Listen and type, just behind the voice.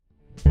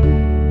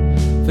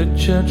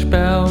church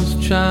bells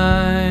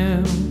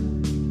chime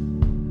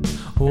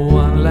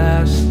one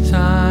last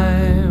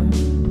time.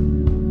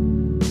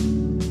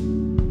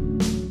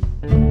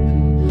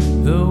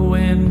 The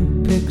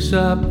wind picks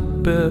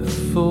up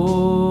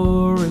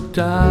before it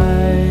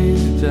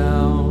dies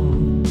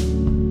down.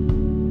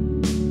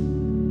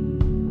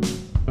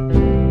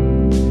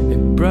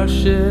 It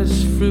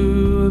brushes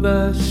through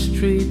the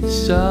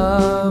streets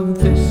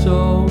of this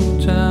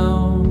old town.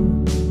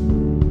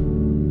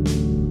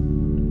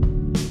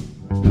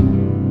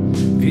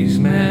 These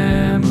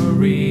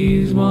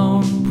memories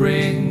won't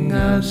bring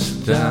us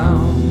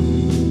down.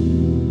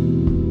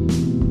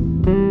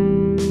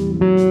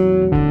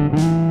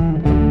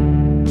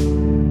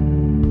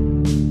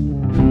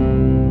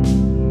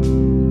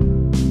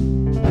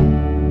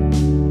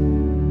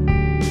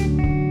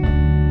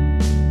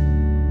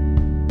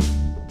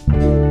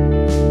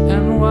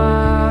 And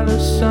while the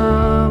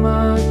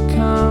summer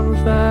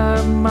comes,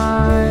 that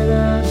might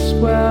as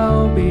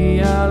well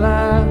be our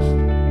last.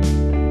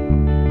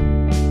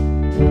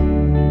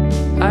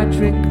 I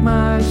trick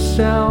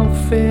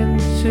myself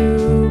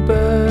into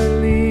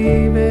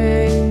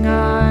believing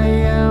I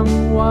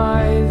am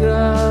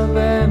wiser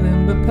than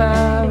in the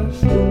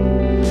past,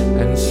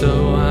 and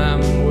so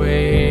I'm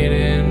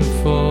waiting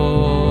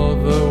for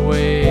the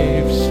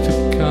waves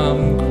to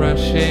come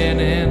crashing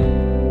in.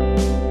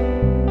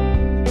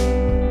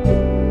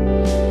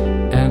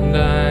 And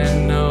I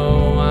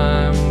know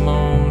I'm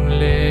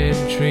only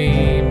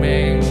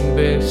dreaming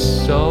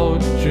this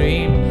old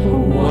dream.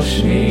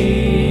 Wash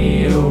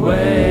me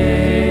away,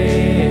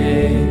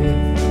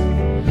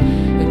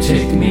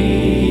 take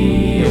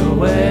me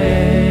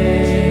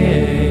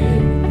away,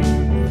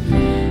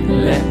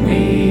 let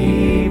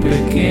me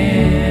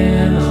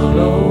begin all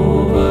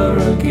over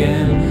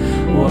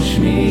again. Wash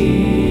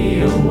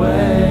me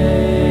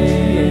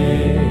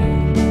away,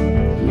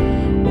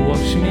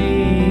 wash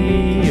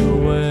me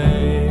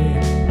away.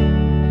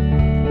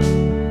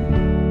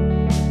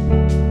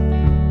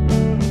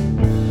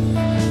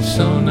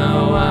 So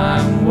now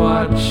I'm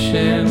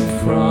watching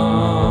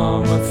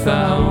from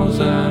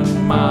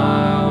 1,000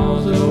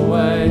 miles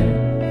away,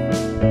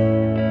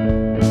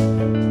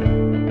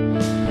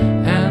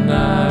 and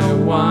I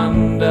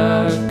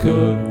wonder,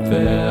 could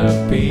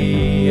there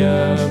be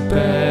a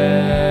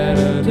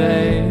better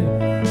day?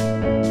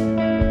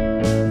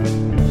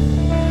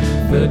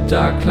 The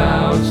dark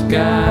clouds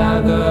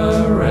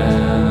gather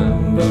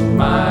and the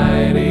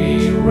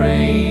mighty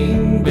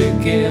rain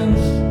begins.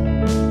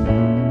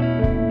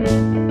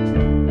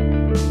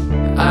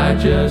 I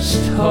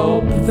just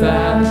hope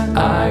that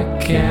I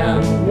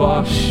can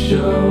wash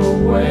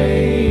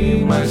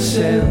away my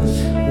sins.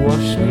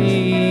 Wash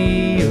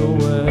me